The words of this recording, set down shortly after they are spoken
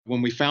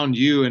when we found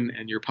you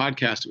and your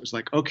podcast, it was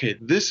like, okay,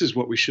 this is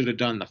what we should have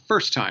done the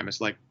first time. It's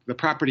like the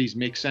properties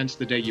make sense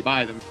the day you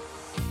buy them.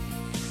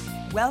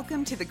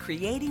 Welcome to the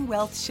Creating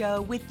Wealth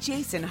Show with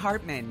Jason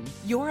Hartman.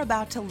 You're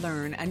about to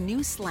learn a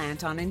new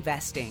slant on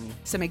investing,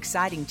 some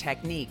exciting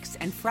techniques,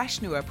 and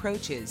fresh new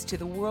approaches to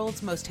the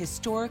world's most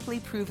historically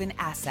proven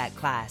asset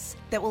class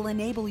that will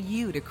enable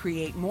you to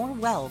create more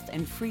wealth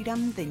and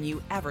freedom than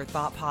you ever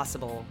thought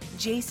possible.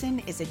 Jason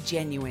is a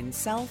genuine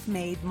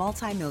self-made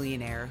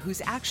multimillionaire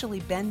who's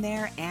actually been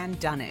there and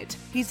done it.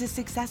 He's a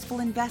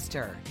successful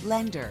investor,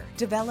 lender,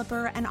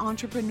 developer, and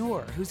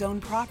entrepreneur who's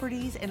owned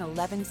properties in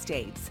 11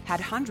 states, had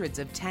hundreds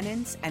of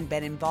tenants, and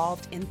been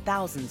involved in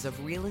thousands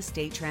of real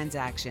estate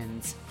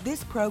transactions.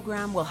 This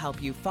program will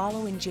help you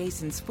follow in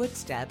Jason's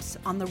footsteps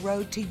on the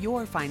road to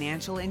your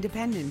financial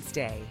independence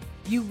day.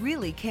 You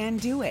really can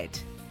do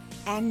it.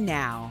 And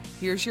now,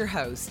 here's your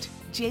host,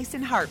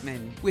 Jason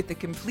Hartman, with the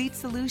complete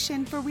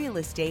solution for real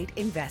estate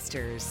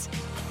investors.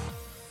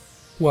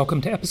 Welcome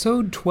to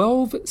episode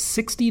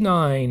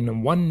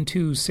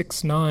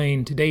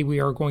 1269. Today we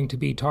are going to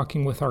be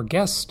talking with our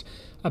guest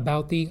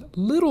about the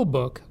little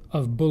book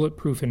of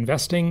Bulletproof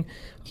Investing.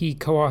 He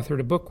co-authored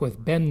a book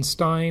with Ben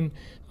Stein.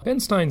 Ben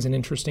Stein's an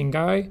interesting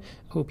guy.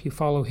 Hope you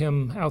follow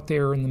him out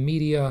there in the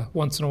media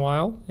once in a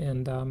while,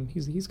 and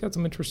he's got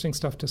some interesting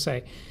stuff to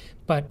say.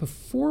 But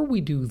before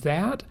we do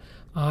that,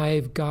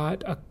 I've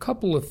got a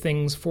couple of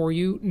things for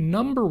you.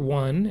 Number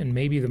one, and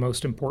maybe the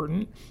most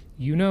important,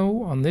 you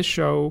know, on this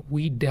show,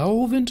 we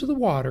delve into the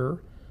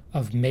water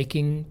of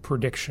making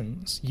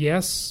predictions.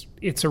 Yes,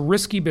 it's a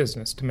risky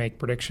business to make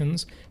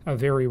predictions, a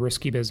very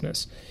risky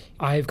business.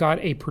 I've got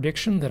a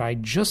prediction that I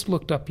just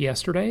looked up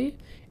yesterday,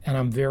 and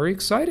I'm very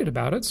excited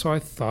about it, so I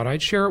thought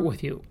I'd share it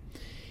with you.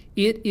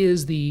 It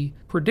is the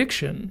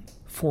prediction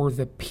for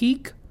the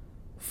peak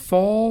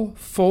fall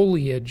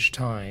foliage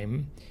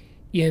time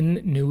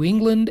in New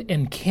England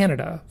and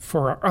Canada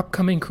for our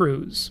upcoming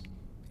cruise.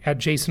 At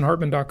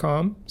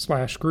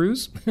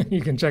jasonhartman.com/cruise.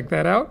 You can check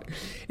that out.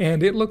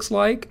 And it looks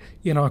like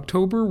in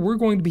October, we're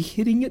going to be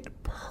hitting it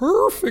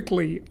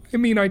perfectly. I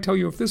mean, I tell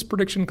you, if this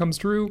prediction comes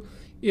true,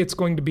 it's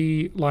going to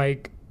be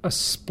like a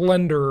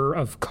splendor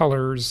of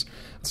colors.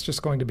 It's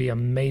just going to be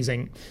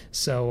amazing.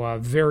 So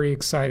very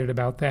excited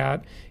about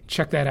that.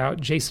 Check that out,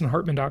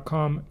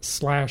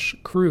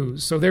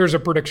 jasonhartman.com/cruise. So there's a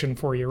prediction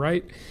for you,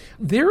 right?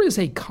 There is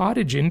a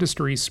cottage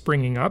industry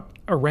springing up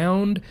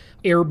around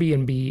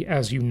Airbnb,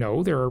 as you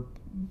know. There are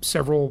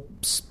several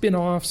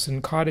spin-offs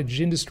and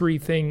cottage industry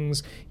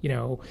things,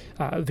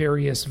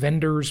 various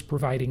vendors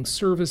providing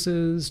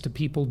services to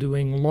people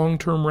doing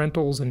long-term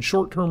rentals and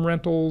short-term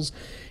rentals.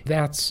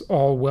 That's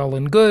all well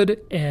and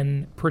good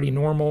and pretty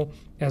normal.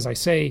 As I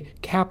say,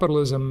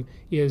 capitalism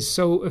is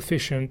so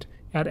efficient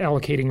at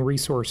allocating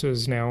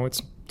resources now.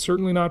 It's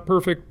certainly not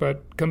perfect,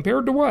 but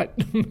compared to what?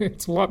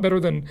 It's a lot better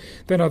than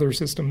other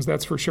systems,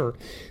 that's for sure.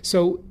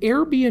 So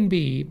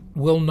Airbnb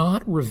will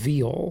not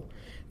reveal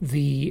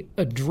the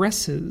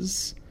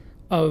addresses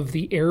of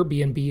the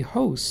Airbnb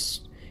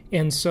hosts.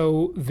 And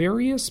so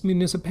various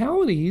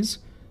municipalities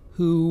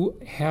who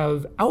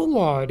have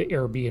outlawed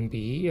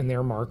Airbnb in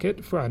their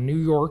market, New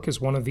York is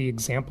one of the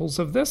examples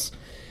of this,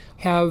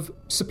 have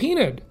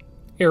subpoenaed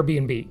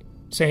Airbnb,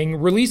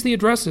 saying, release the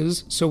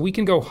addresses so we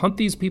can go hunt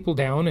these people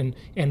down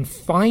and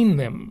fine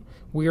them.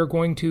 We are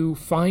going to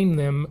fine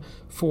them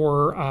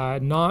for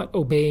not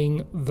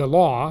obeying the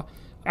law,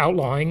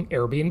 outlawing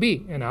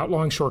Airbnb and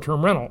outlawing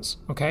short-term rentals,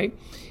 okay?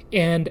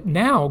 And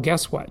now,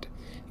 guess what?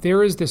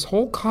 There is this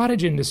whole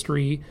cottage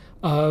industry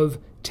of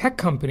tech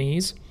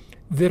companies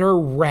that are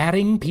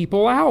ratting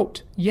people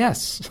out.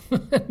 Yes,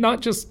 not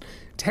just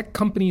tech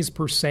companies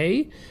per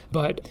se,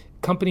 but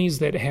companies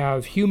that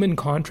have human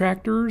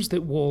contractors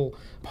that will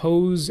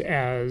pose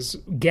as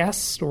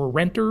guests or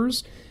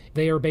renters.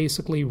 They are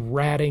basically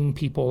ratting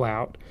people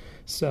out.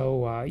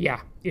 So,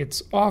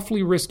 it's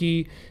awfully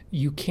risky.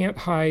 You can't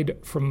hide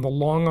from the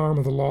long arm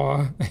of the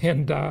law,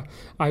 and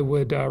I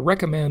would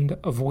recommend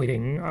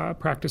avoiding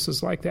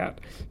practices like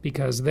that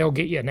because they'll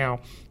get you.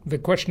 Now, the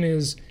question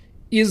is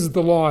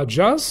the law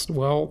just?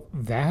 Well,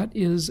 that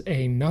is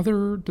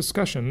another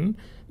discussion.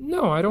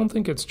 No, I don't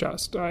think it's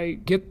just. I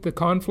get the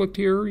conflict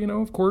here,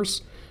 of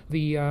course.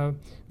 The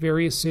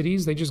various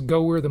cities, they just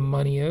go where the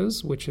money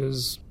is, which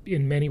is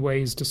in many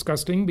ways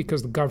disgusting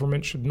because the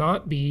government should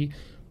not be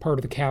part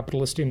of the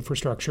capitalist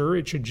infrastructure.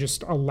 It should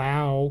just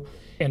allow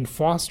and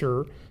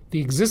foster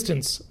the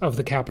existence of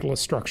the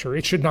capitalist structure.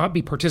 It should not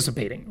be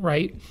participating,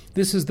 right?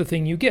 This is the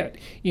thing you get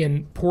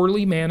in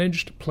poorly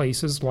managed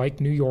places like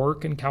New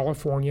York and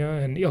California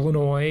and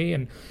Illinois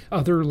and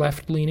other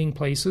left-leaning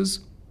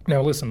places.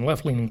 Now, listen,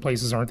 left-leaning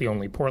places aren't the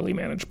only poorly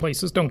managed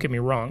places, don't get me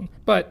wrong.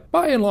 But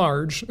by and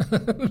large,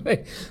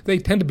 they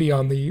tend to be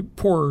on the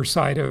poorer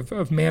side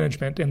of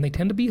management, and they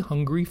tend to be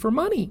hungry for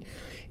money.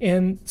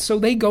 And so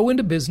they go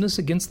into business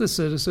against the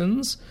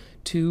citizens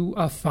to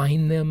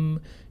fine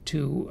them,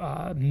 to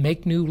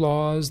make new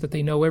laws that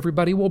they know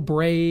everybody will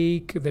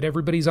break, that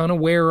everybody's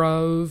unaware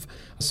of,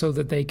 so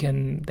that they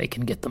can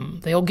get them.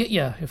 They'll get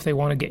you if they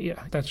want to get you.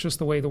 That's just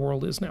the way the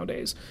world is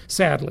nowadays.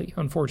 Sadly,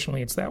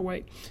 unfortunately, it's that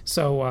way.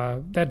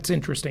 So that's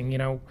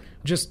interesting.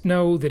 Just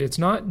know that it's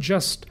not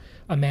just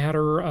a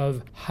matter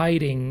of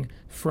hiding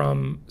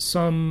from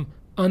some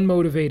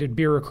unmotivated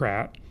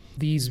bureaucrat.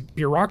 These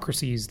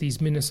bureaucracies, these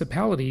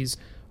municipalities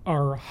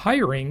are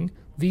hiring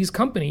these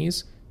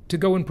companies to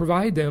go and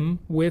provide them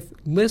with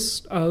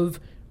lists of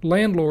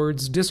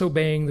landlords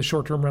disobeying the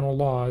short-term rental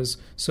laws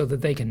so that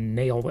they can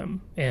nail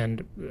them.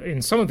 And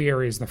in some of the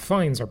areas, the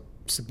fines are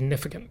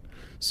significant.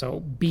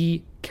 So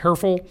be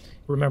careful.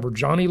 Remember,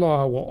 Johnny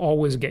Law will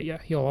always get you.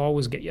 He'll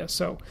always get you.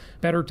 So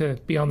better to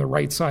be on the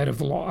right side of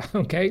the law,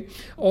 okay?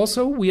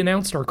 Also, we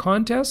announced our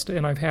contest,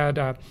 and I've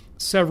had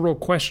several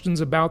questions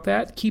about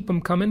that. Keep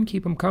them coming.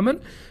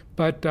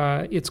 But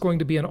it's going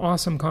to be an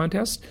awesome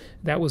contest.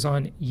 That was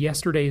on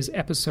yesterday's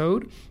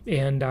episode.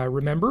 And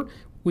remember,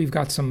 we've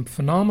got some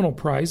phenomenal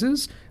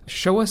prizes.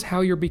 Show us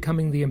how you're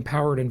becoming the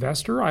empowered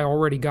investor. I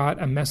already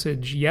got a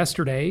message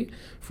yesterday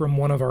from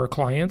one of our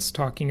clients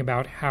talking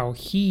about how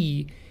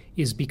he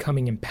is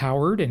becoming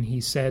empowered, and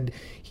he said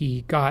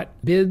he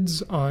got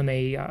bids on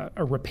a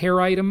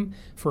repair item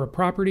for a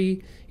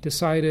property,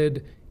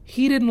 decided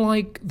he didn't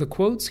like the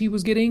quotes he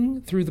was getting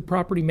through the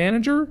property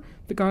manager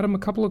that got him a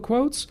couple of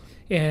quotes,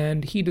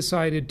 and he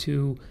decided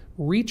to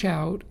reach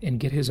out and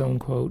get his own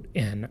quote,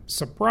 and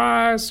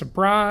surprise,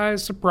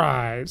 surprise,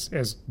 surprise,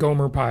 as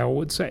Gomer Pyle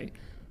would say.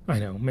 I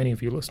know many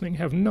of you listening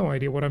have no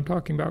idea what I'm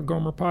talking about,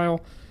 Gomer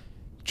Pyle.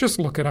 Just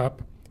look it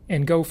up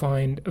and go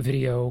find a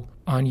video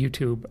on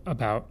YouTube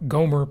about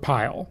Gomer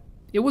Pyle.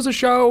 It was a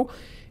show,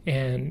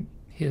 and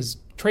his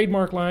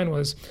trademark line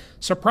was,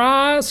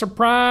 surprise,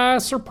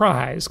 surprise,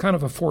 surprise, kind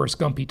of a Forrest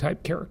Gumpy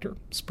type character.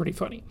 It's pretty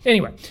funny.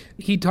 Anyway,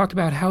 he talked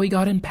about how he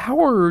got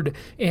empowered,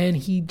 and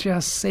he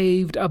just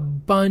saved a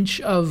bunch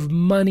of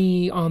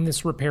money on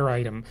this repair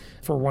item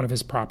for one of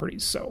his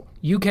properties. So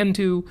you can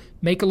too.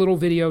 Make a little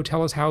video.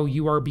 Tell us how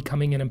you are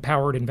becoming an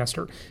empowered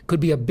investor.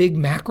 Could be a big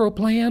macro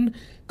plan.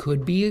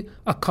 Could be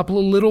a couple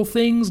of little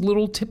things,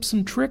 little tips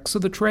and tricks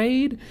of the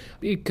trade.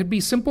 It could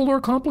be simple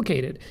or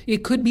complicated.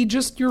 It could be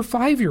just your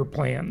 5-year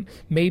plan.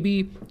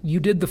 Maybe you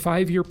did the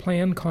 5-year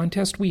plan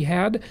contest we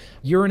had a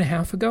year and a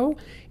half ago,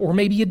 or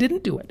maybe you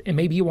didn't do it, and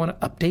maybe you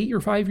want to update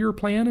your 5-year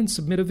plan and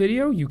submit a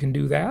video. You can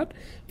do that.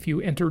 If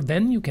you entered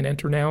then, you can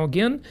enter now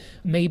again.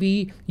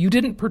 Maybe you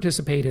didn't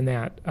participate in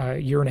that a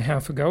year and a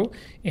half ago,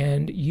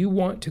 and you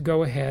want to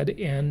go ahead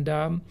and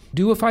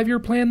do a 5-year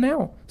plan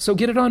now. So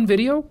get it on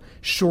video,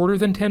 shorter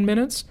than 10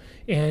 minutes,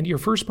 and your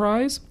first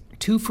prize,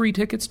 2 free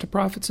tickets to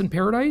Profits in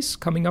Paradise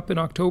coming up in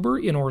October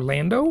in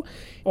Orlando.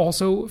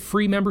 Also,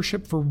 free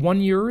membership for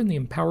 1 year in the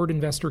Empowered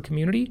Investor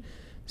community.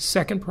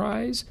 Second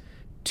prize,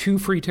 2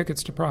 free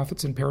tickets to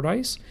Profits in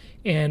Paradise.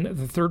 And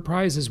the third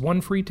prize is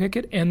 1 free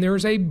ticket. And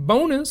there's a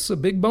bonus, a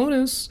big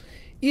bonus,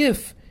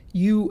 if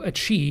you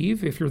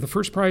achieve, if you're the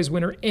first prize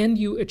winner and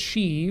you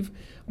achieve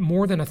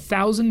more than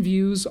 1,000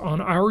 views on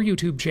our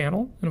YouTube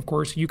channel, and of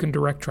course you can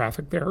direct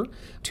traffic there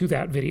to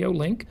that video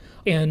link,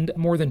 and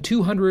more than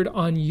 200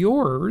 on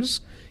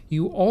yours,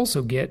 you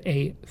also get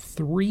a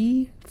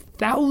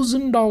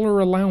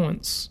 $3,000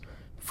 allowance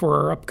for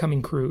our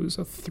upcoming cruise,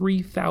 a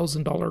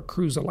 $3,000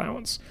 cruise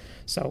allowance.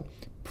 So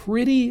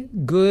pretty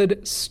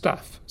good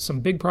stuff.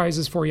 Some big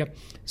prizes for you.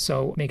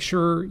 So make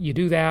sure you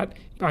do that.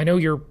 I know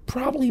you're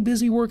probably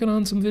busy working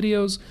on some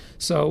videos,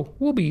 so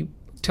we'll be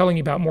telling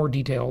you about more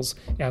details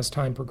as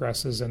time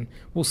progresses, and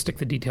we'll stick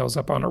the details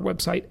up on our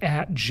website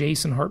at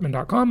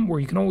jasonhartman.com,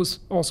 where you can always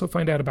also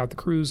find out about the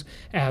cruise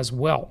as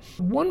well.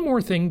 One more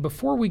thing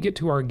before we get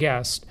to our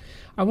guest,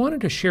 I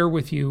wanted to share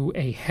with you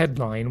a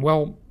headline,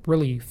 well,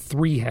 really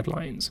 3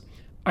 headlines.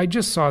 I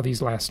just saw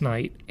these last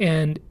night,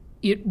 and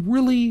it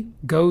really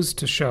goes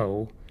to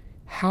show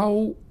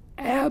how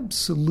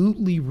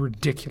absolutely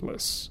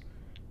ridiculous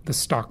the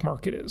stock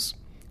market is,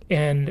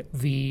 and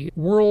the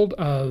world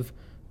of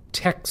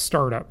tech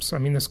startups. I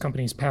mean, this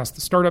company's past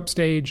the startup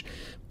stage,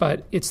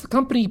 but it's the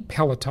company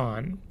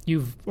Peloton.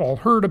 You've all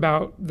heard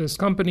about this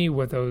company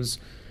with those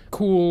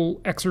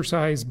cool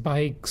exercise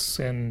bikes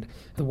and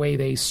the way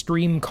they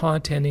stream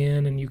content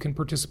in, and you can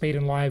participate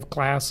in live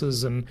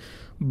classes and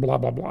blah,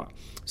 blah, blah.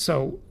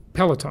 So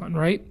Peloton,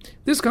 right?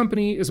 This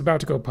company is about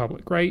to go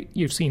public, right?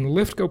 You've seen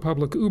Lyft go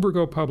public, Uber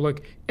go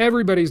public.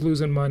 Everybody's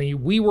losing money.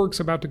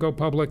 WeWork's about to go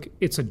public.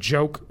 It's a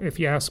joke,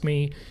 if you ask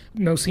me.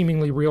 No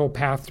seemingly real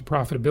path to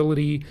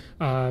profitability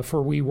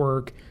for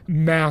WeWork.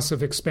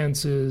 Massive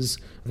expenses.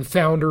 The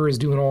founder is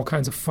doing all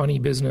kinds of funny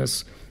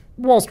business.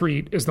 Wall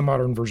Street is the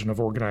modern version of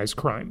organized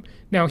crime.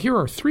 Now, here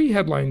are 3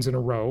 headlines in a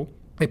row.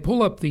 I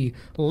pull up the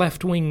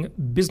left-wing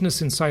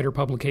Business Insider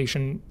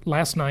publication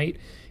last night,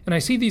 and I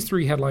see these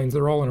 3 headlines.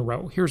 They're all in a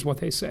row. Here's what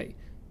they say.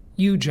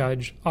 You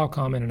judge. I'll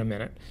comment in a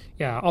minute.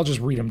 Yeah, I'll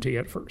just read them to you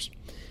at first.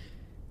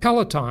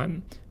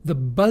 Peloton. The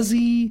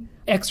buzzy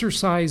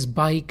exercise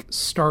bike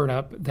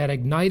startup that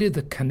ignited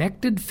the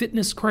connected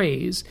fitness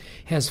craze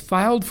has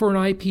filed for an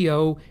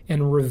IPO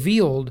and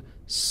revealed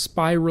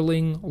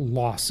spiraling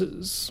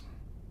losses.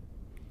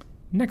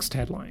 Next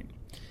headline.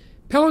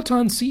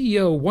 Peloton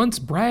CEO once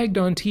bragged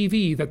on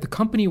TV that the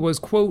company was,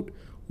 quote,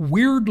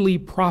 weirdly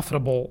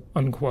profitable,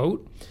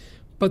 unquote,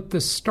 but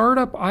the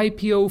startup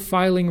IPO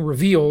filing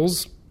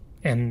reveals,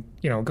 and,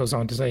 goes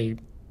on to say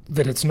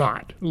that it's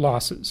not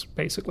losses,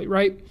 basically,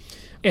 right?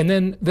 And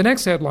then the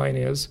next headline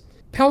is,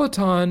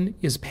 Peloton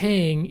is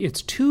paying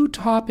its two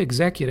top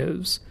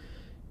executives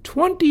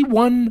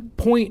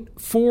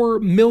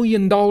 $21.4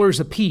 million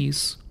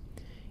apiece,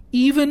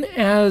 even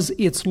as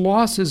its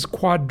losses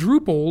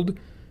quadrupled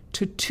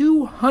to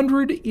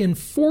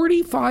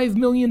 $245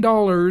 million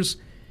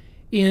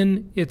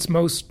in its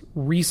most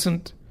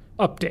recent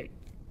update.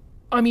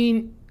 I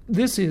mean,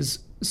 this is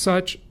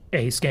such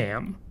a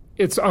scam.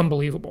 It's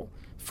unbelievable.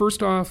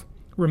 First off,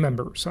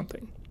 remember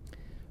something.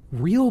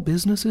 Real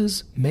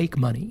businesses make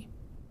money.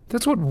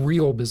 That's what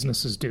real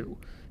businesses do.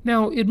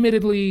 Now,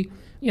 admittedly,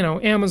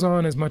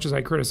 Amazon, as much as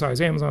I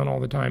criticize Amazon all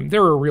the time,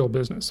 they're a real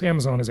business.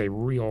 Amazon is a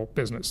real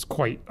business,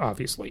 quite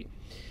obviously.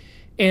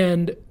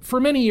 And for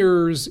many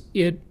years,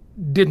 it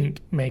didn't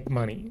make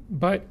money,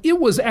 but it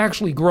was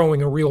actually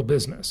growing a real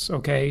business,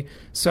 okay?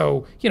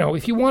 So,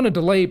 if you want to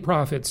delay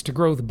profits to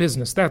grow the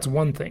business, that's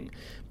one thing.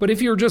 But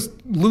if you're just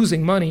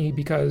losing money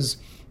because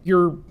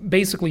you're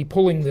basically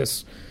pulling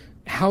this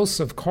house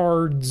of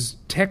cards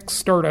tech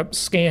startup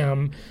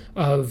scam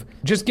of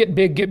just get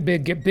big, get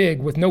big, get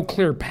big with no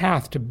clear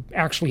path to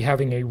actually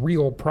having a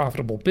real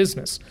profitable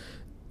business,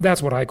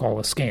 that's what I call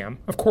a scam.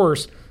 Of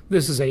course,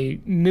 this is a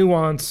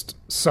nuanced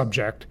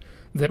subject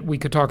that we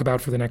could talk about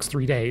for the next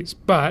 3 days,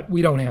 but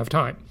we don't have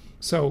time.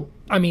 So,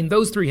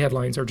 those three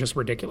headlines are just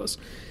ridiculous.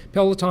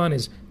 Peloton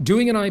is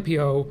doing an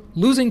IPO,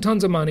 losing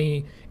tons of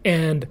money,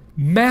 and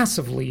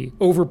massively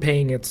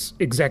overpaying its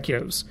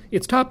executives.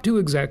 Its top two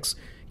execs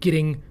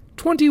getting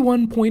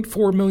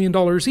 $21.4 million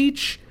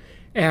each,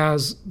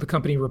 as the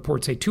company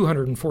reports a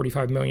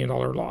 $245 million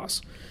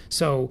loss.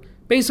 So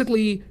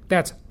basically,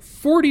 that's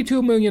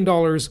 $42 million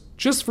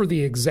just for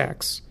the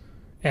execs,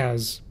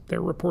 as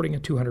they're reporting a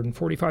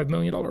 $245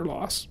 million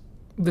loss.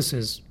 This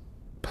is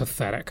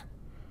pathetic.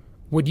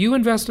 Would you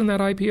invest in that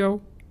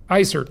IPO?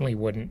 I certainly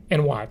wouldn't.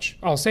 And watch,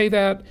 I'll say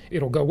that,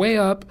 it'll go way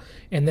up,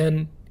 and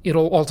then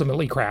it'll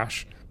ultimately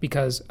crash,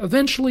 because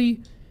eventually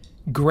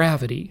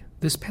gravity,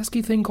 this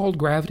pesky thing called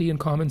gravity and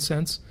common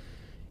sense,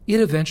 it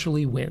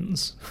eventually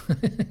wins.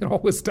 It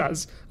always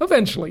does.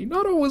 Eventually.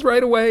 Not always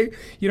right away.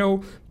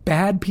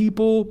 Bad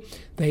people,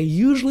 they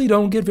usually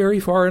don't get very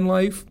far in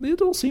life.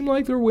 It'll seem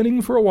like they're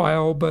winning for a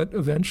while, but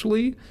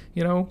eventually,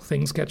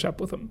 things catch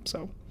up with them.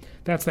 So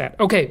that's that.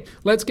 Okay,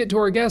 let's get to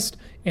our guest,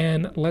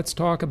 and let's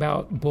talk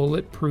about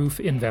bulletproof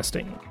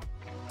investing.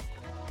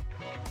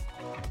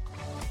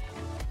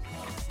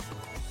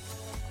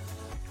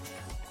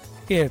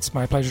 It's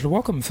my pleasure to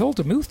welcome Phil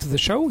DeMuth to the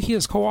show. He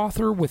is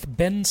co-author with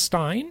Ben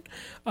Stein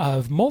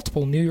of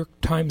multiple New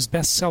York Times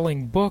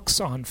best-selling books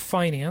on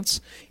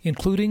finance,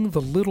 including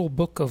The Little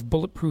Book of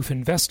Bulletproof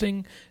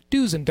Investing,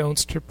 Do's and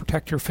Don'ts to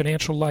Protect Your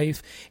Financial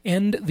Life,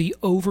 and The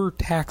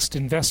Overtaxed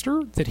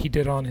Investor that he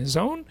did on his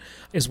own,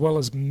 as well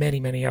as many,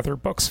 many other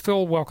books.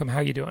 Phil, welcome. How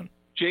you doing?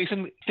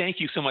 Jason,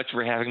 thank you so much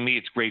for having me.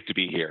 It's great to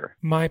be here.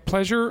 My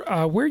pleasure.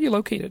 Where are you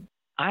located?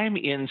 I'm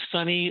in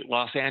sunny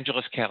Los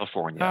Angeles,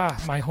 California.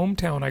 My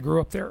hometown. I grew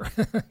up there.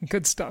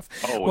 Good stuff.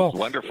 Oh, it's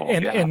wonderful.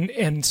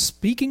 And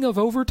speaking of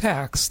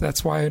overtax,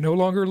 that's why I no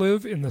longer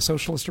live in the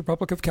Socialist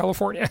Republic of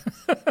California.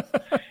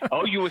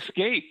 Oh, you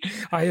escaped.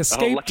 I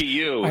escaped. Oh, lucky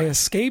you. I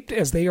escaped,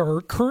 as they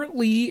are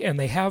currently, and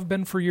they have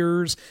been for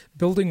years,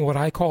 building what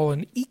I call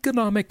an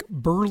economic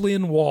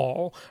Berlin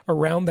Wall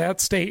around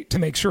that state to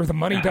make sure the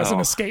money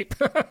doesn't escape.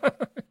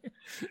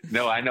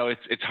 No, I know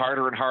it's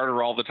harder and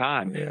harder all the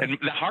time. Yeah. And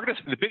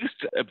the biggest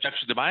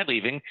objection to my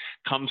leaving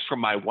comes from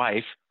my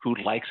wife, who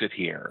likes it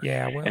here.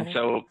 Yeah, well. And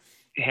so,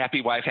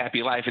 happy wife,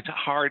 happy life. It's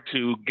hard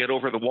to get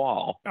over the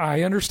wall.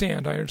 I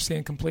understand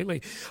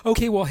completely.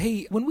 Okay, well,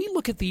 hey, when we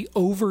look at the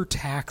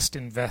overtaxed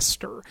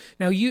investor,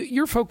 now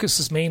your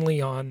focus is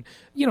mainly on,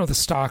 the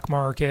stock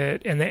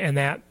market and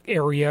that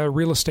area.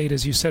 Real estate,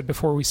 as you said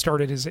before we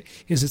started, is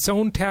its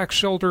own tax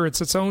shelter.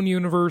 It's its own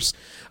universe,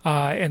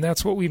 and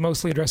that's what we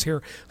mostly address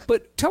here.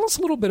 But tell us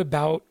a little bit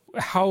about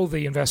how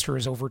the investor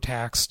is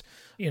overtaxed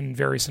in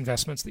various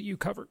investments that you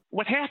covered.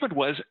 What happened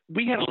was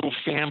we had a little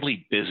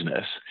family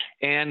business,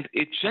 and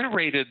it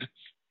generated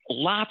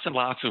lots and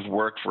lots of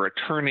work for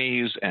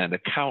attorneys and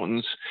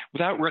accountants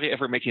without really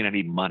ever making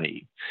any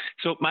money.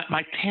 So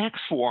my tax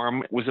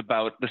form was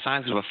about the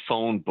size of a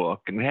phone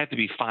book, and it had to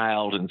be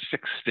filed in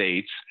 6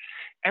 states.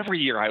 Every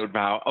year I would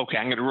vow, okay,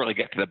 I'm going to really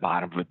get to the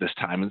bottom of it this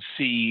time and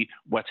see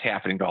what's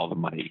happening to all the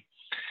money.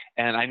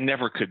 And I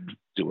never could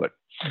do it.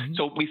 Mm-hmm.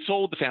 So we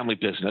sold the family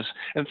business,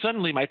 and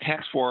suddenly my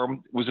tax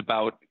form was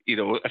about,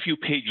 a few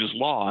pages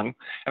long.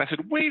 And I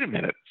said, wait a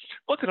minute,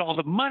 look at all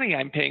the money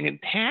I'm paying in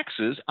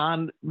taxes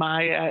on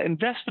my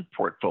investment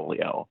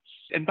portfolio.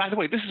 And by the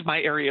way, this is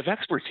my area of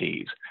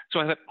expertise. So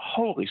I thought,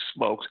 holy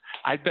smokes,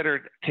 I'd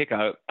better take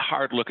a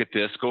hard look at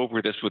this, go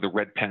over this with a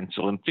red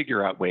pencil and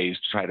figure out ways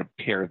to try to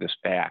pare this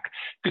back.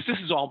 Because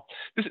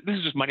this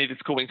is just money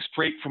that's going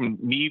straight from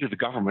me to the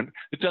government.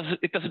 It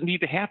doesn't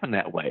need to happen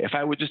that way. If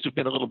I would just have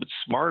been a little bit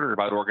smarter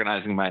about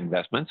organizing my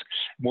investments,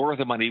 more of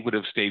the money would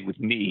have stayed with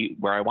me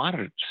where I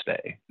wanted it to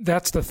stay.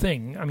 That's the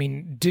thing. I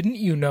mean, didn't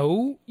you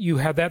know you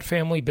had that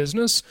family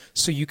business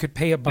so you could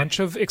pay a bunch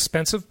of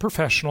expensive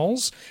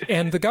professionals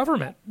and the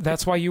government?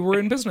 That's why you were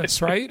in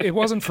business, right? It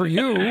wasn't for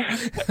you.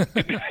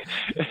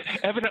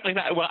 Evidently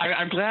not. Well,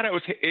 I'm glad I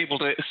was able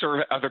to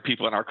serve other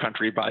people in our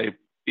country by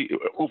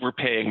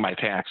overpaying my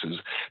taxes.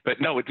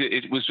 But no,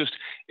 it was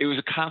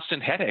a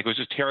constant headache. It was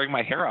just tearing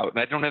my hair out, and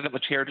I don't have that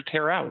much hair to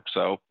tear out.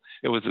 So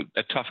it was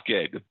a tough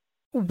gig.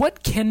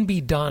 What can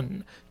be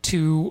done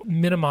to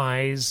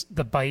minimize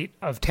the bite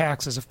of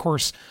taxes? Of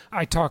course,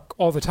 I talk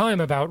all the time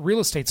about real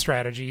estate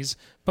strategies,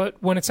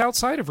 but when it's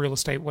outside of real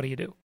estate, what do you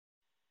do?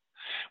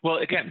 Well,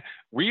 again,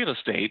 real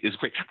estate is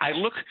great. I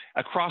look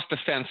across the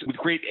fence with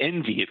great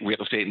envy at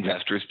real estate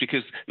investors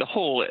because the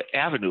whole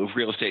avenue of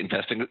real estate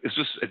investing is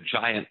just a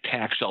giant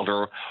tax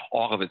shelter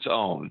all of its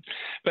own.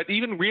 But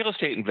even real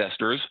estate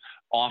investors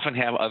often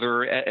have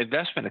other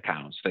investment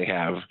accounts. They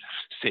have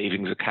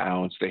savings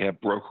accounts, they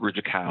have brokerage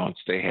accounts,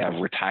 they have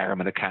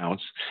retirement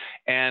accounts,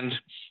 and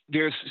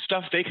there's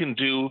stuff they can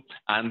do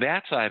on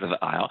that side of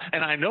the aisle.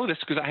 And I know this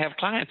because I have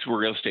clients who are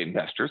real estate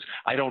investors.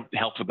 I don't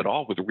help them at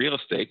all with real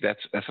estate.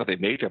 That's how they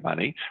made their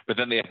money. But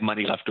then they have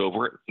money left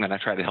over, and I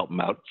try to help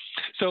them out.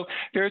 So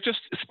there are just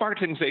smart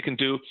things they can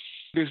do.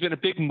 There's been a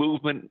big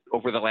movement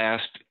over the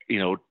last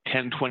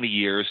 10, 20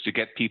 years to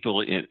get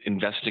people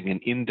investing in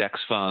index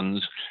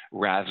funds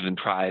rather than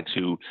try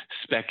to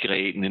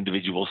speculate in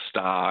individual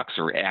stocks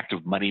or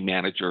active money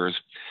managers.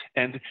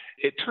 And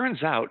it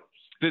turns out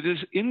that this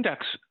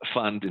index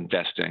fund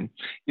investing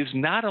is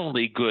not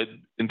only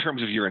good in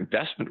terms of your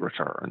investment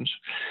returns,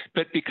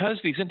 but because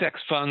these index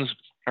funds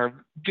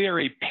are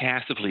very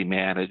passively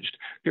managed,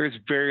 there is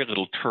very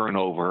little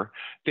turnover.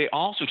 They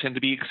also tend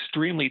to be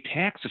extremely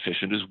tax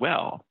efficient as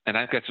well. And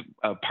I think that's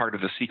a part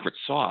of the secret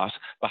sauce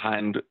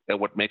behind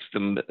what makes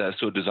them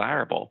so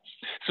desirable.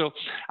 So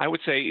I would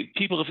say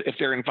people, if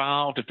they're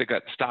involved, if they've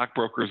got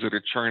stockbrokers that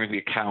are churning the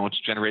accounts,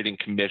 generating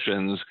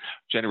commissions,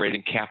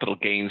 generating capital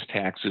gains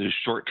taxes,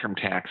 short-term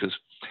taxes,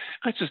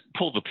 let's just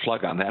pull the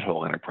plug on that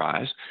whole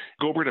enterprise.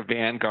 Go over to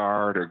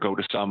Vanguard or go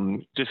to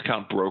some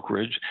discount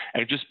brokerage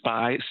and just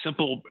buy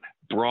simple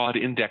broad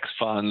index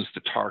funds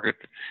to target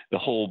the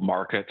whole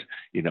market,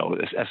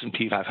 this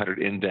S&P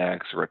 500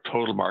 index or a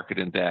total market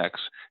index,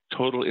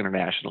 total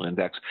international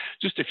index,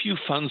 just a few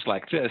funds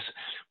like this,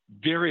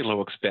 very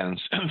low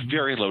expense,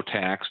 very low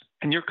tax,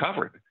 and you're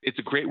covered. It's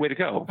a great way to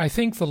go. I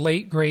think the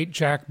late, great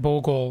Jack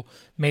Bogle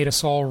made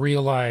us all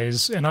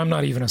realize, and I'm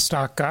not even a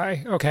stock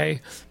guy, okay,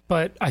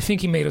 but I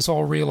think he made us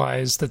all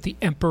realize that the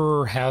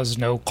emperor has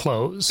no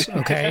clothes,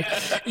 okay?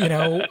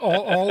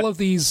 all of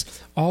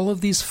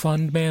these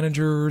fund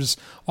managers,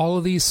 all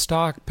of these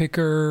stock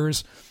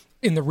pickers,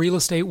 in the real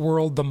estate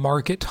world, the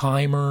market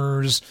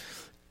timers,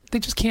 they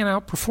just can't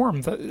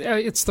outperform.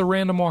 It's the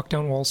random walk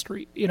down Wall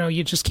Street.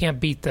 You just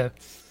can't beat the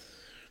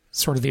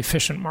sort of the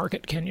efficient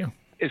market, can you?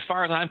 As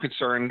far as I'm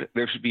concerned,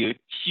 there should be a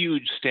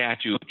huge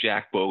statue of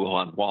Jack Bogle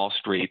on Wall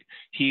Street.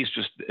 He's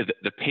just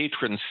the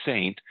patron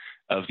saint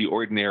of the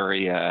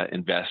ordinary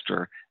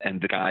investor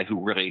and the guy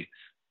who really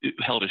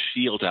held a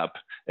shield up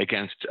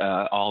against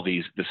all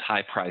this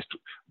high-priced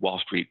Wall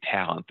Street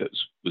talent that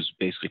was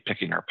basically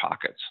picking our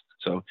pockets.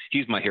 So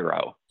he's my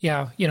hero.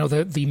 Yeah,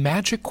 the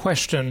magic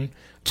question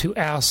to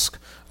ask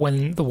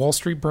when the Wall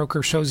Street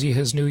broker shows you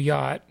his new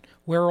yacht,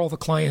 where are all the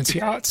clients'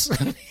 yachts?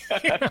 Exactly.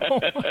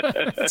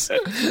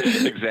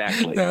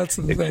 That's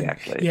the thing.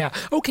 Exactly. Yeah.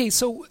 Okay,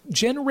 so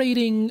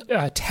generating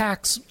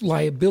tax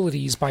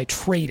liabilities by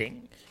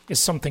trading is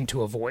something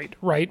to avoid,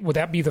 right? Would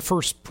that be the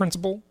first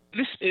principle?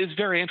 This is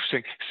very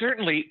interesting.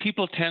 Certainly,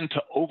 people tend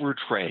to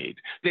overtrade.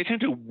 They tend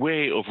to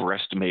way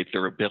overestimate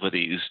their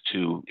abilities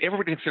to.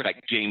 Everybody thinks they're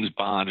like James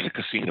Bond in a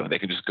casino. They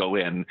can just go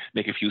in,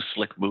 make a few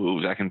slick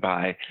moves. I can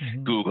buy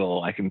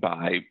Google. I can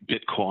buy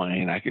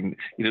Bitcoin. I can,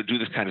 do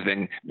this kind of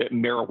thing.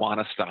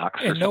 Marijuana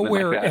stocks. And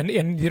nowhere, like and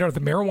the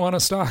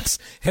marijuana stocks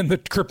and the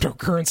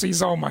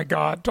cryptocurrencies. Oh my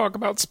God! Talk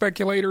about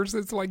speculators.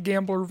 It's like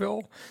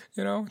Gamblerville.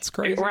 It's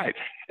crazy. Right.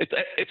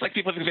 It's like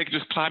people think they can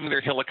just climb in their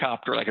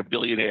helicopter like a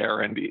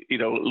billionaire and,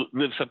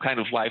 live some kind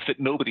of life that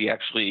nobody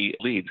actually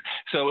leads.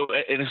 So,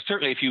 and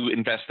certainly if you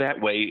invest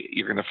that way,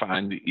 you're going to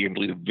find you're going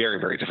to lead a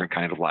very, very different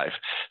kind of life.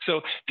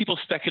 So people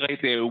speculate,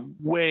 they're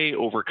way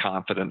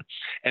overconfident.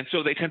 And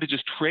so they tend to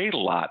just trade a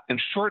lot.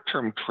 And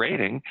short-term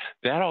trading,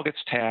 that all gets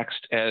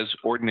taxed as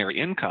ordinary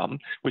income,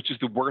 which is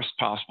the worst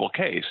possible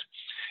case.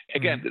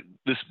 Again,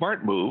 the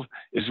smart move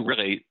is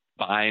really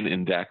buy an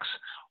index,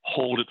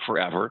 hold it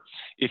forever.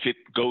 If it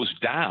goes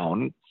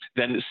down,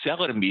 then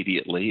sell it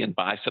immediately and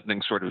buy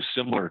something sort of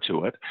similar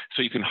to it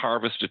so you can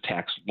harvest a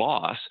tax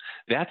loss.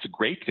 That's a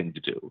great thing to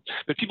do.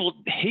 But people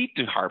hate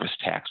to harvest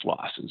tax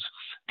losses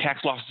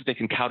they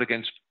can count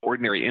against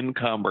ordinary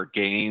income or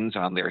gains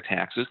on their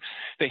taxes.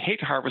 They hate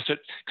to harvest it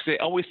because they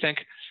always think,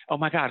 oh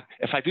my God,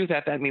 if I do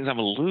that, that means I'm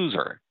a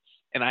loser.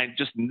 And I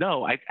just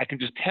know, I can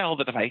just tell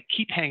that if I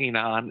keep hanging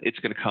on, it's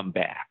going to come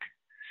back.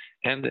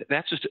 And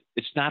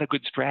it's not a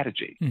good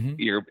strategy. Mm-hmm.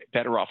 You're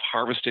better off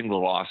harvesting the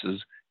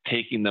losses,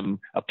 taking them,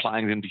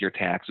 applying them to your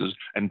taxes,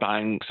 and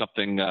buying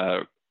something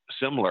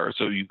similar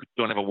so you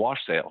don't have a wash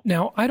sale.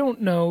 Now, I don't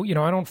know,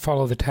 I don't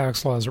follow the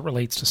tax law as it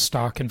relates to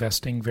stock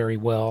investing very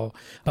well,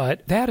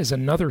 but that is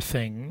another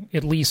thing,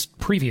 at least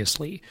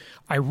previously,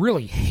 I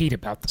really hate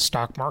about the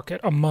stock market,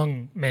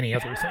 among many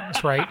other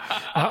things, right?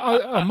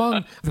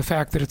 Among the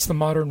fact that it's the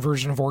modern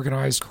version of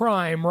organized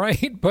crime,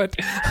 right? But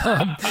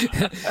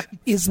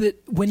is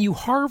that when you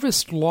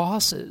harvest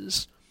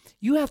losses,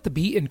 you have to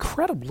be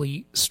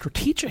incredibly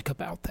strategic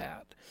about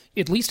that.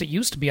 At least it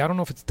used to be. I don't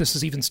know if this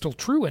is even still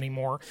true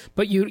anymore,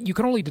 but you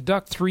can only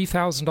deduct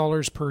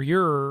 $3,000 per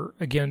year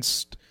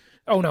against,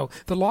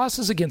 the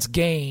losses against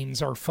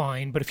gains are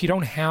fine, but if you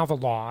don't have a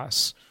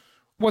loss,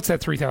 what's that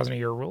 $3,000 a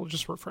year rule?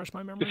 Just refresh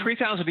my memory. The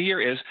 $3,000 a year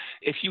is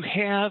if you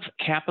have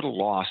capital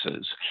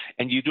losses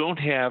and you don't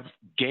have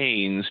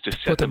gains to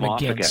set them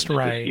off against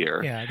this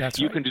year,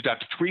 you can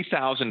deduct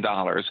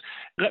 $3,000.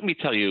 Let me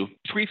tell you,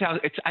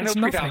 I know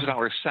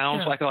 $3,000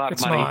 sounds like a lot of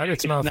money.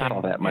 It's not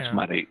all that much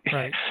money.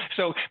 Right.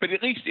 So, but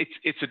at least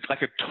it's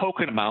like a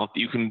token amount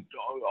that you can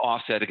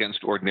offset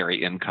against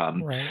ordinary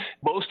income. Right.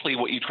 Mostly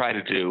what you try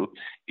to do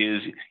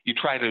is you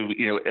try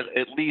to,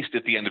 at least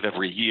at the end of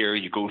every year,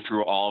 you go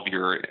through all of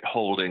your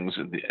holdings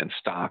and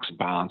stocks,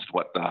 bonds,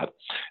 whatnot,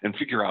 and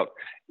figure out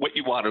what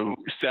you want to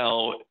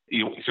sell.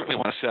 You certainly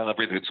want to sell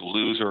everything that's a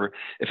loser.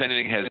 If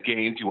anything has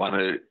gains, you want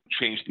to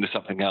change into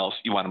something else.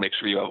 You want to make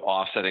sure you have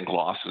offsetting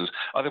losses.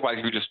 Otherwise,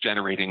 you're just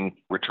generating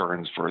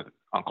returns for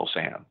Uncle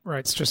Sam. Right.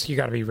 It's just you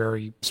got to be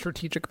very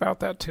strategic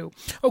about that too.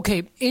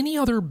 Okay. Any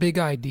other big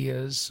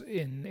ideas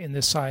in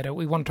this side?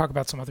 We want to talk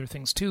about some other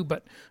things too,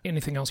 but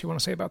anything else you want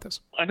to say about this?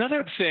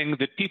 Another thing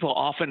that people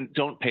often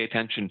don't pay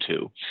attention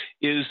to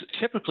is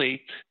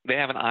typically they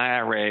have an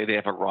IRA, they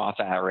have a Roth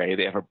IRA,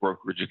 they have a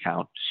brokerage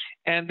account,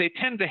 and they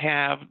tend to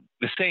have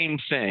the same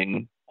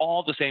thing,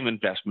 all the same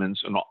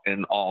investments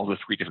in all the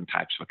three different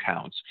types of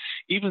accounts,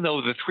 even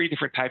though the three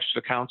different types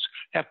of accounts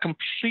have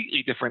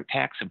completely different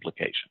tax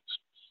implications.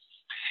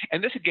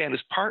 And this, again,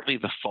 is partly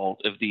the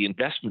fault of the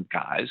investment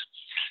guys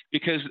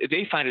because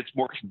they find it's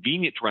more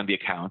convenient to run the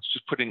accounts,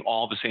 just putting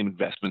all the same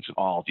investments in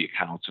all the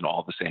accounts and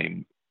all the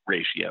same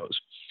ratios.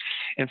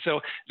 And so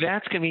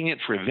that's convenient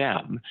for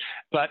them,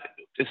 but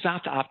it's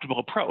not the optimal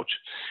approach.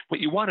 What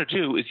you want to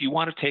do is you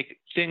want to take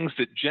things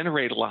that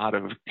generate a lot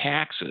of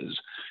taxes,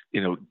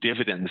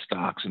 dividend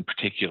stocks in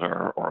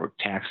particular, or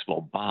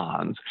taxable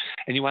bonds,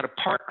 and you want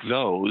to park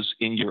those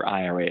in your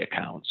IRA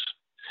accounts.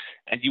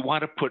 And you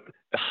want to put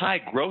the high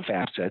growth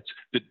assets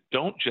that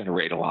don't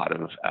generate a lot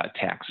of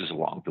taxes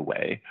along the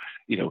way,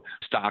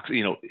 stocks,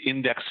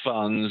 index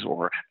funds,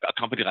 or a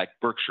company like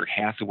Berkshire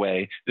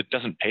Hathaway that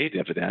doesn't pay a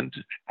dividend.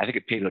 I think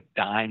it paid a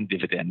dime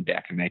dividend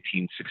back in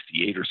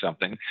 1968 or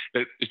something,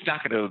 but it's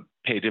not going to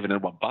pay a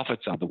dividend while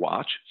Buffett's on the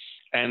watch.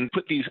 And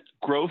put these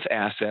growth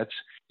assets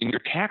in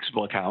your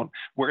taxable account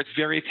where it's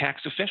very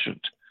tax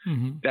efficient.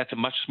 Mm-hmm. That's a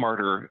much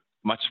smarter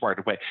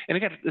way. And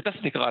again, it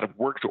doesn't take a lot of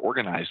work to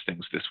organize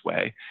things this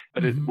way,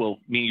 but it will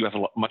mean you have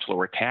a much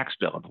lower tax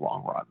bill in the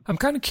long run. I'm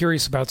kind of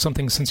curious about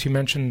something since you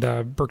mentioned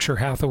Berkshire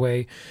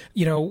Hathaway.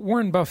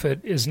 Warren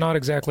Buffett is not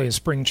exactly a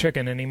spring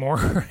chicken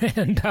anymore.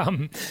 And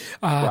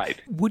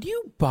right. Would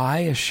you buy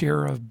a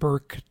share of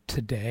Berk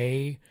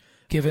today,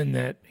 given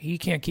that he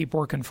can't keep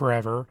working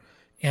forever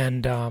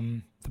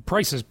and the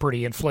price is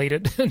pretty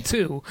inflated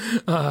too?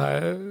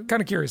 Kind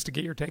of curious to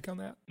get your take on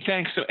that.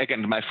 Thanks. So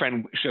again, to my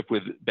friendship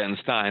with Ben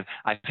Stein,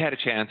 I've had a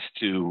chance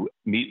to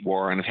meet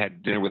Warren. I've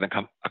had dinner with him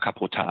a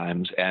couple of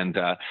times. And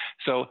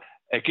so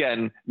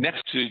again,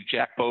 next to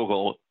Jack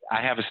Bogle,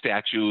 I have a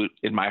statue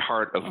in my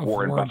heart of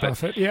Warren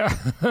Buffett. Yeah.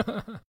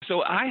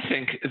 So I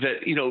think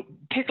that,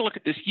 take a look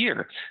at this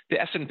year.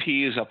 The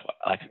S&P is up,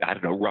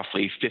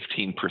 roughly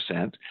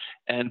 15%.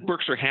 And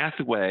Berkshire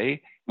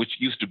Hathaway, which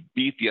used to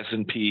beat the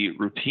S&P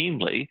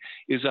routinely,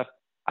 is up,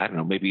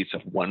 maybe it's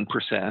up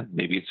 1%,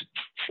 maybe it's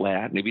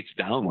flat, maybe it's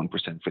down 1%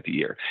 for the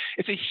year.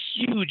 It's a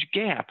huge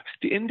gap.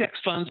 The index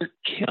funds are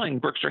killing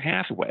Berkshire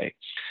Hathaway.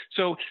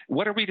 So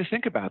what are we to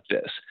think about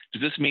this?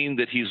 Does this mean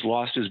that he's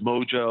lost his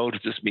mojo?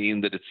 Does this mean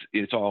that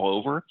it's all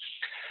over?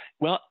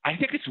 Well, I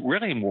think it's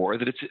really more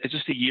that it's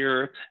just a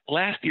year.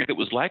 Last year that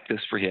was like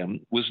this for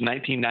him was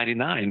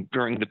 1999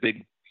 during the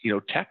big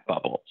tech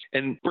bubble.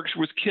 And Berkshire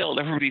was killed.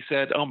 Everybody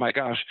said, oh my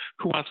gosh,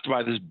 who wants to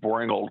buy this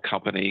boring old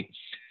company?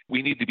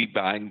 We need to be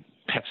buying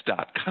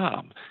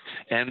Pets.com.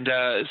 And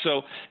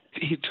so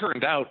he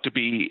turned out to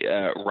be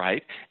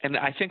right. And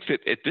I think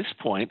that at this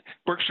point,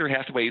 Berkshire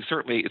Hathaway,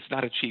 certainly it's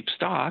not a cheap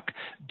stock,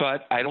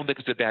 but I don't think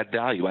it's a bad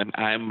value.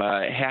 I'm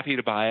happy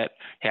to buy it,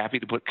 happy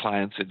to put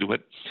clients into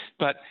it,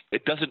 but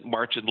it doesn't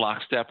march in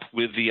lockstep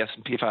with the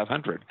S&P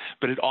 500.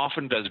 But it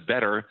often does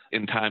better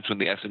in times when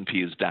the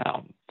S&P is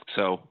down.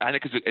 So I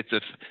think it's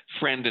a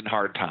friend in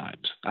hard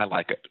times. I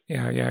like it.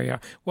 Yeah.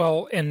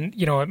 Well, and,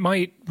 it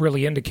might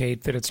really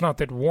indicate that it's not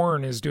that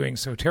Warren is doing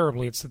so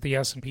terribly. It's that the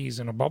S&P is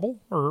in a bubble,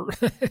 or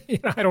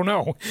I don't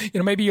know.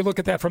 Maybe you look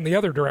at that from the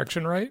other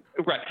direction, right?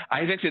 Right.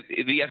 I think that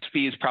the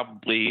S&P is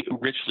probably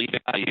richly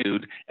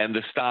valued, and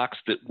the stocks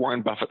that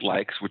Warren Buffett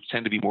likes, which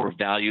tend to be more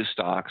value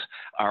stocks,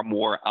 are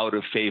more out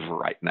of favor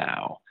right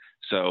now.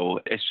 So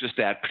it's just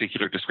that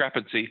particular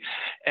discrepancy.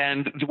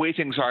 And the way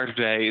things are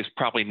today is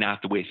probably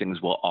not the way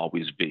things will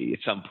always be. At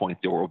some point,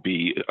 there will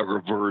be a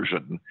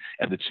reversion,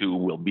 and the two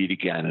will meet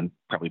again, and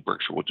probably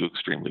Berkshire will do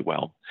extremely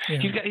well. Yeah.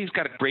 He's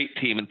got a great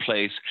team in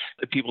place,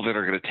 the people that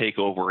are going to take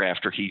over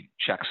after he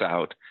checks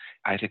out.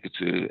 I think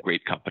it's a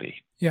great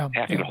company. Yeah.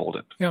 Happy to hold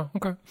it. Yeah.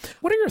 Okay.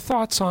 What are your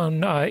thoughts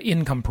on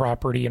income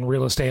property and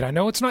real estate? I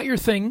know it's not your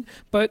thing,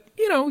 but,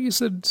 you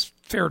said it's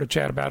fair to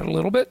chat about it a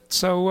little bit.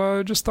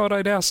 So just thought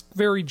I'd ask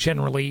very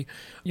generally,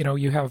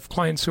 you have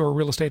clients who are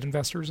real estate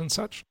investors and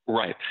such.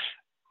 Right.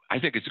 I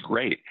think it's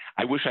great.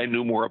 I wish I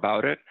knew more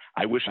about it.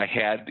 I wish I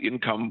had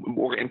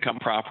more income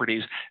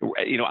properties.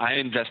 I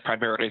invest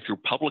primarily through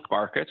public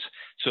markets.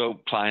 So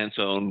clients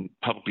own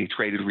publicly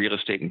traded real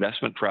estate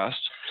investment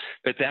trusts.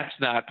 But that's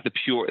not the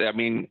pure,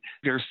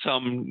 there's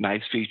some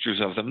nice features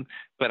of them.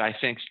 But I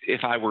think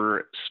if I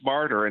were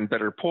smarter and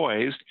better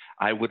poised,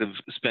 I would have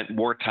spent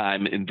more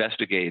time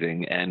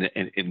investigating and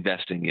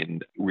investing in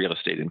real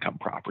estate income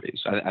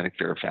properties. I think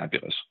they're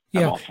fabulous.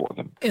 Yeah. I'm all for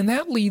them. And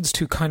that leads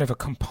to kind of a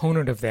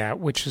component of that,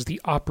 which is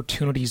the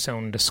opportunity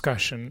zone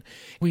discussion.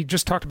 We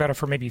just talked about it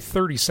for maybe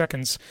 30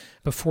 seconds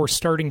before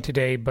starting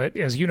today. But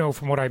as you know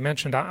from what I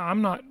mentioned,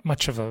 I'm not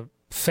much of a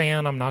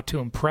fan. I'm not too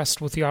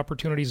impressed with the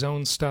opportunity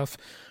zone stuff.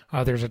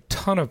 There's a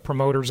ton of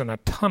promoters and a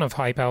ton of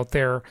hype out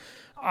there.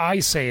 I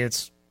say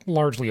it's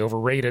largely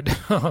overrated.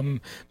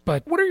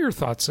 But what are your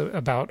thoughts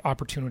about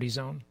opportunity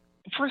zone?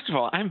 First of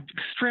all, I'm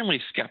extremely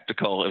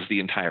skeptical of the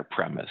entire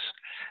premise.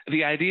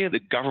 The idea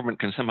that government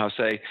can somehow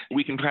say,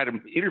 we can try to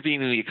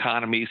intervene in the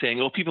economy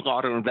saying, people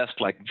ought to invest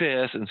like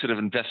this instead of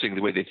investing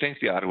the way they think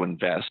they ought to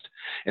invest,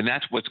 and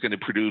that's what's going to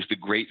produce the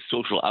great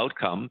social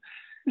outcome.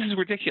 This is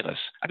ridiculous.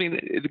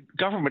 The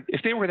government,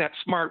 if they were that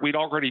smart, we'd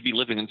already be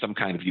living in some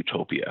kind of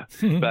utopia.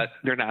 But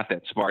they're not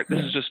that smart.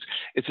 This is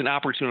it's an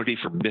opportunity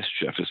for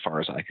mischief as far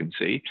as I can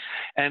see.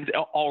 And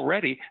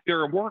already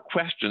there are more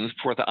questions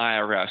for the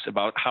IRS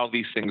about how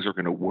these things are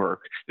going to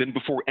work than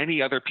before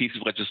any other piece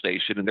of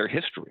legislation in their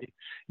history.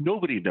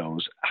 Nobody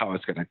knows how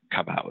it's going to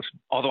come out.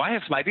 Although I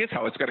have some ideas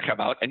how it's going to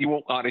come out, and you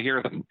won't want to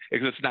hear them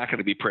because it's not going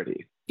to be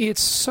pretty. It's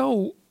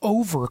so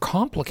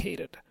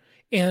overcomplicated.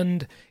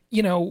 And,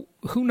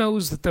 who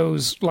knows that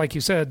those, like you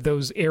said,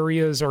 those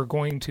areas are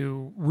going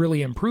to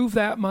really improve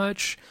that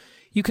much.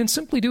 You can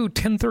simply do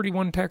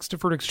 1031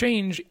 tax-deferred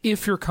exchange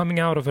if you're coming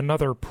out of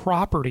another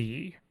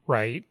property,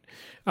 right?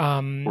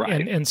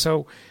 Right. And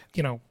so,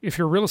 if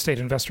you're a real estate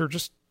investor,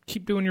 just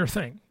keep doing your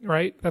thing,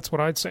 right? That's what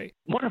I'd say.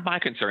 One of my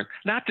concerns,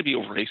 not to be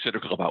overly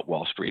cynical about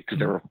Wall Street,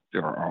 because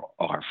they're all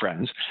our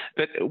friends,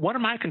 but one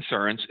of my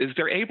concerns is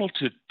they're able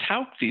to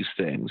tout these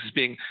things as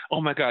being,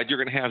 oh my God,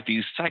 you're going to have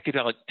these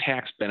psychedelic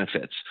tax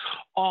benefits.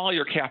 All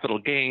your capital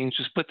gains,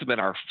 just put them in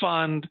our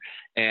fund,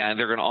 and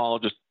they're going to all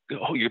just, you're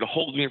going to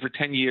hold them here for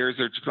 10 years.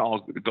 They're just going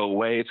to all go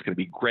away. It's going to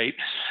be great.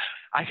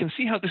 I can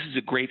see how this is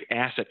a great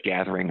asset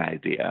gathering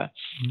idea,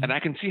 and I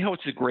can see how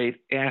it's a great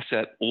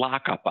asset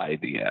lockup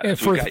idea. Yeah,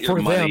 so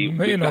for them,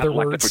 in other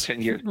words, for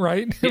 10 years.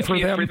 Right? Yeah, for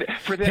them.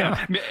 For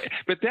them. Yeah.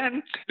 But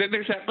then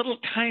there's that little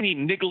tiny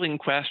niggling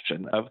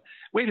question of,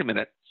 wait a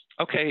minute,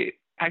 okay,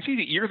 I see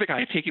that you're the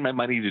guy taking my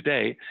money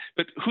today,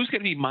 but who's going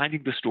to be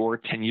minding the store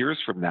 10 years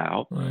from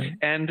now? Right.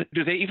 And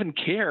do they even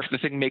care if the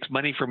thing makes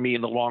money for me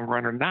in the long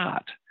run or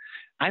not?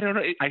 I don't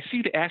know. I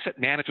see the asset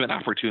management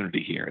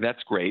opportunity here.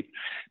 That's great.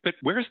 But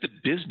where's the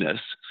business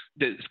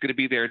that's going to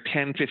be there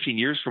 10, 15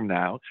 years from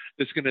now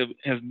that's going to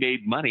have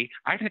made money?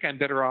 I think I'm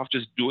better off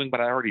just doing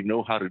what I already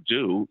know how to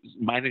do,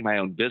 minding my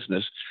own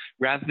business,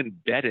 rather than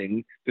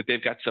betting that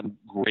they've got some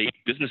great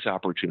business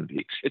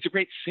opportunity. It's a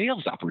great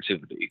sales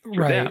opportunity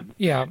for them.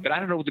 Yeah. But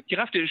I don't know. You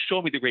have to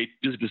show me the great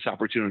business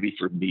opportunity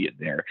for me in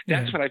there.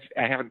 That's what I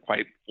haven't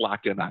quite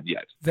locked in on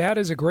yet. That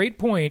is a great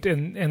point,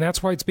 and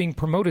that's why it's being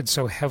promoted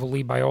so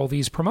heavily by all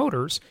these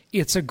promoters.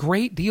 It's a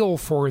great deal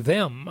for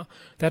them.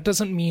 That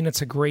doesn't mean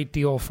it's a great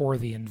deal for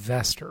the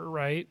investor,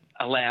 right?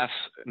 Alas,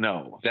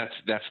 no. That's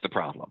the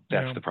problem.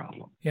 That's the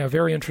problem. Yeah,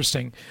 very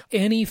interesting.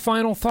 Any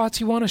final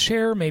thoughts you want to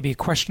share? Maybe a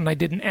question I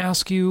didn't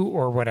ask you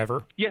or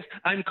whatever? Yes,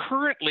 I'm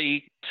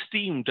currently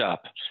steamed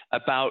up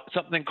about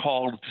something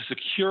called the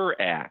Secure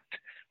Act,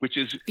 which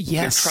is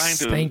trying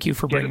to thank you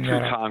for bringing get it that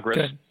through up. Congress.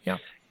 Good. Yeah.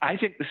 I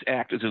think this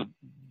act is a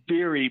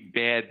very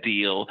bad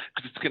deal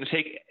because it's going to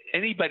take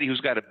anybody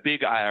who's got a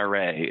big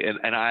IRA,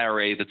 an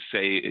IRA that's,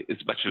 say, as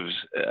much as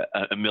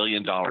 $1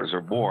 million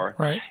or more,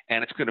 right,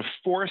 and it's going to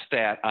force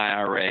that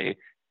IRA,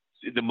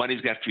 the money's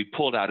got to be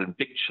pulled out in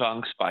big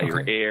chunks by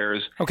your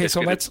heirs. Okay,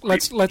 so let's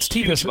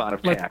tee this.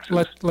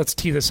 Let's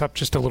tee this up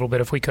just a little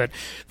bit, if we could.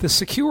 The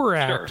Secure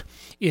Act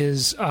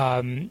is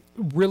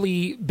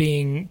really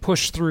being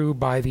pushed through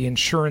by the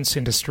insurance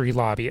industry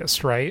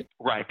lobbyists, right?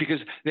 Right,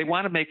 because they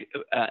want to make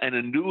an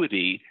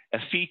annuity a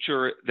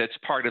feature that's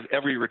part of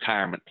every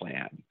retirement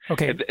plan.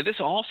 Okay, and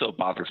this also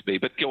bothers me.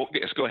 But go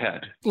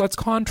ahead. Let's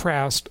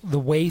contrast the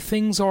way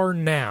things are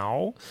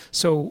now.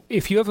 So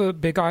if you have a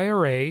big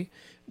IRA,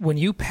 when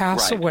you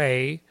pass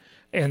away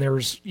and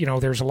there's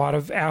a lot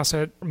of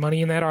asset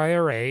money in that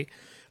IRA,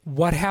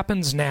 what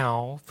happens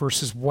now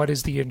versus what are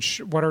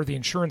the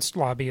insurance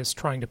lobbyists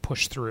trying to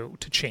push through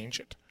to change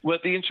it? Well,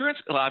 the insurance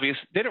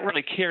lobbyists, they don't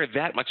really care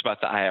that much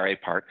about the IRA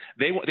part.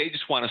 They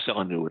just want to sell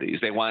annuities.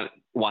 They want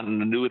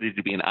an annuity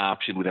to be an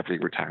option with every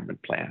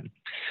retirement plan.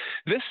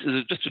 This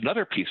is just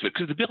another piece of it,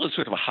 because the bill is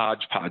sort of a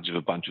hodgepodge of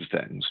a bunch of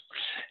things.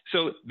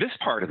 So this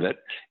part of it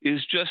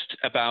is just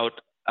about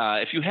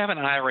if you have an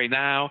IRA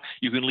now,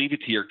 you can leave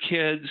it to your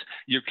kids.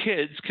 Your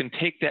kids can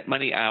take that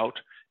money out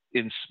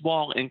in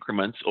small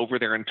increments over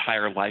their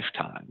entire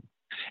lifetime.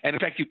 And in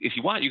fact, if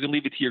you want, you can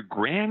leave it to your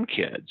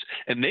grandkids,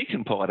 and they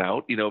can pull it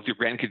out. If your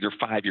grandkids are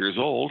 5 years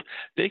old,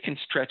 they can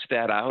stretch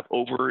that out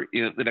over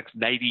the next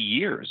 90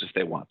 years if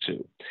they want to.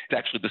 It's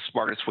actually the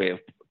smartest way of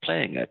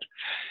playing it.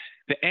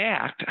 The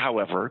Act,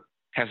 however,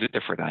 has a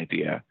different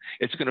idea.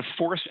 It's going to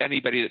force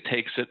anybody that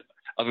takes it,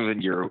 other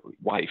than your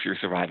wife, your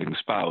surviving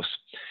spouse,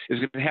 is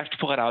going to have to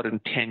pull it out in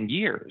 10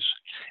 years.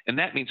 And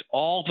that means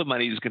all the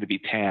money is going to be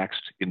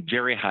taxed in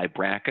very high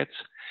brackets.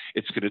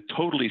 It's going to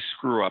totally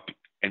screw up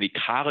any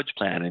college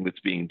planning that's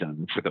being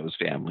done for those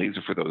families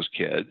or for those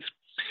kids.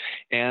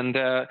 And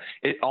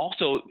it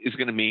also is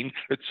going to mean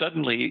that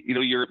suddenly,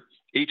 your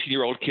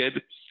 18-year-old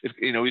kid, he's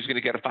going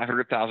to get a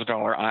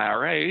 $500,000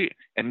 IRA,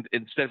 and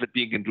instead of it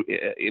being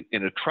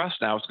in a trust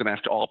now, it's going to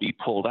have to all be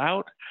pulled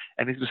out.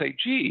 And he's going to say,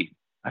 gee,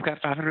 I've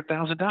got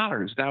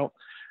 $500,000. Now,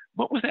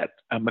 what was that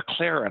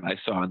McLaren I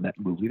saw in that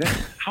movie?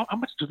 How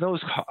much do those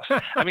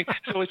cost? I mean,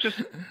 so it's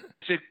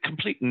a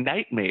complete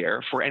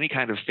nightmare for any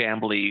kind of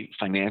family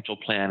financial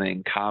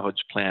planning,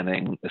 college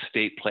planning,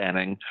 estate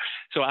planning.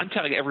 So I'm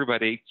telling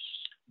everybody,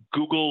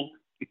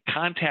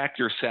 contact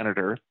your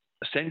senator,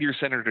 send your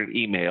senator an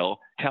email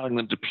telling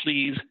them to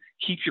please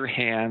keep your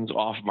hands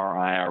off of our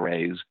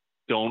IRAs.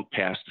 Don't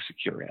pass the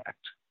Secure Act.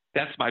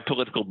 That's my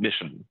political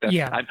mission.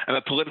 I'm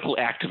a political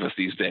activist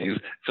these days,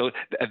 so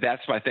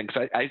that's my thing.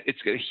 So it's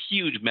a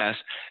huge mess.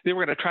 They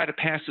were going to try to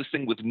pass this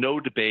thing with no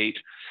debate,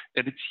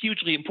 and it's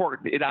hugely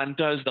important. It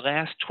undoes the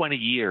last 20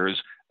 years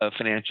of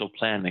financial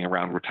planning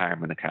around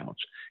retirement accounts.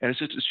 And it's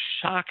just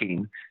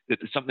shocking that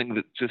something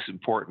that's this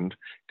important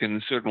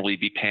can certainly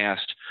be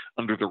passed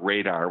under the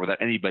radar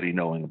without anybody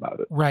knowing about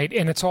it. Right.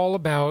 And it's all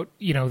about,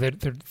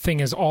 the thing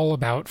is all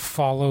about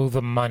follow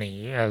the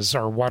money, as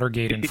our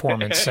Watergate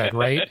informant said,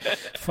 right?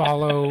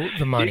 Follow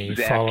the money,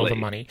 exactly. Follow the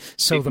money.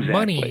 So the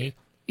money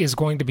is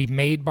going to be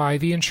made by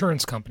the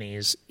insurance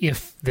companies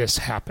if this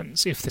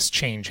happens, if this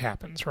change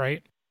happens,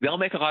 right? They'll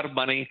make a lot of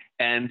money,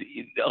 and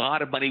a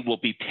lot of money will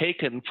be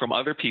taken from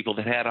other people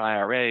that had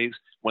IRAs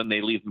when they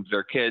leave them to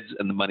their kids,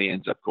 and the money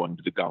ends up going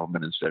to the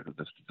government instead of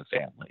the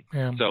family.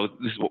 Yeah. So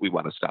this is what we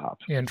want to stop.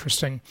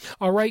 Interesting.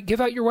 All right,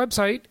 give out your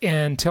website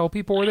and tell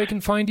people where they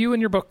can find you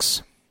and your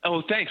books.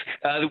 Oh, thanks.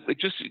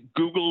 Just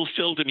Google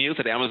Phil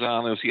DeMuth at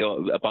Amazon. You'll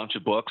see a bunch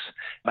of books.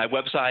 My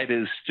website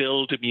is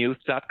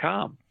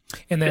phildemuth.com.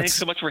 And thanks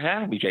so much for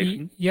having me,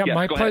 Jason. Yeah,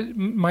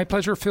 my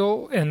pleasure,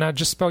 Phil. And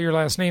just spell your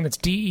last name. It's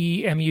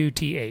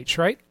DEMUTH,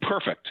 right?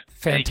 Perfect.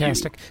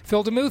 Fantastic.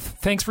 Phil DeMuth,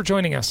 thanks for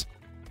joining us.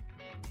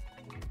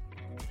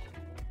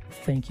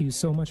 Thank you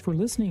so much for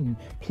listening.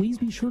 Please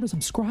be sure to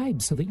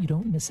subscribe so that you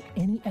don't miss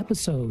any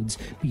episodes.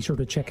 Be sure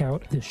to check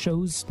out the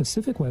show's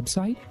specific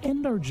website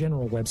and our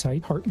general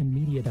website,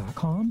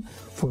 hartmanmedia.com,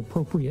 for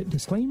appropriate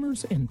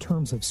disclaimers and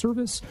terms of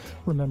service.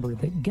 Remember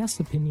that guest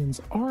opinions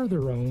are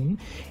their own,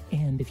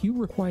 and if you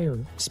require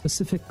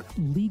specific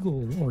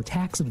legal or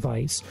tax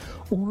advice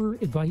or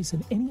advice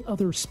in any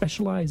other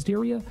specialized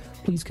area,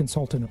 please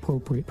consult an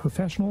appropriate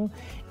professional.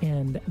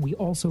 And we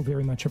also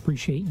very much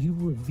appreciate you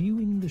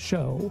reviewing the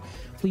show.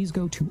 Please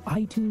go to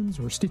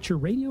iTunes or Stitcher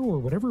Radio or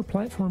whatever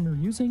platform you're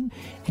using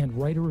and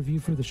write a review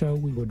for the show.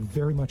 We would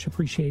very much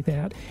appreciate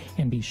that.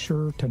 And be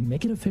sure to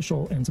make it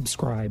official and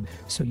subscribe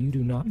so you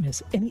do not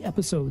miss any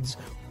episodes.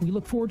 We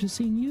look forward to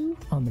seeing you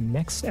on the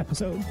next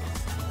episode.